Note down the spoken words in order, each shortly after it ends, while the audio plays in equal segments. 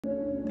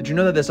Did you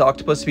know that this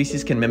octopus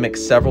species can mimic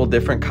several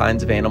different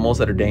kinds of animals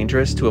that are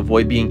dangerous to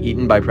avoid being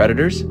eaten by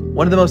predators?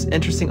 One of the most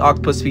interesting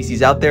octopus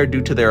species out there due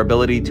to their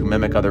ability to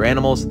mimic other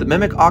animals, the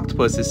mimic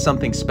octopus is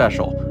something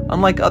special.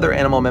 Unlike other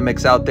animal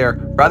mimics out there,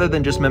 rather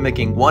than just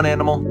mimicking one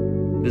animal,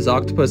 this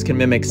octopus can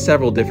mimic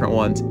several different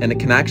ones, and it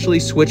can actually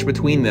switch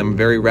between them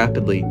very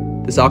rapidly.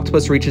 This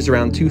octopus reaches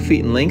around 2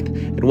 feet in length,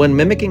 and when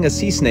mimicking a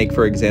sea snake,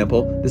 for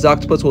example, this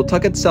octopus will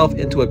tuck itself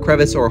into a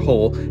crevice or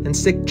hole and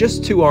stick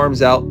just 2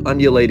 arms out,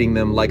 undulating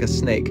them like a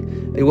snake.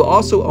 They will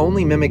also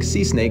only mimic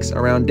sea snakes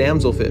around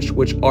damselfish,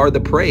 which are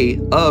the prey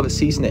of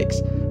sea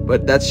snakes.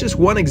 But that's just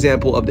one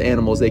example of the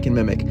animals they can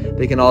mimic.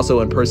 They can also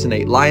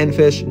impersonate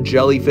lionfish,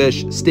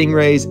 jellyfish,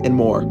 stingrays, and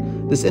more.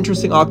 This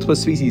interesting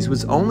octopus species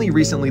was only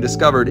recently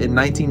discovered in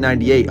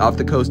 1998 off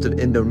the coast of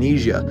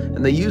Indonesia,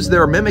 and they use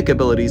their mimic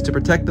abilities to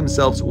protect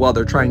themselves while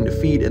they're trying to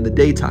feed in the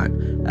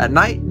daytime. At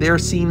night, they are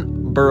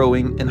seen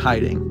burrowing and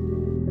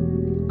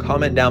hiding.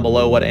 Comment down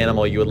below what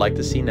animal you would like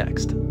to see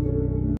next.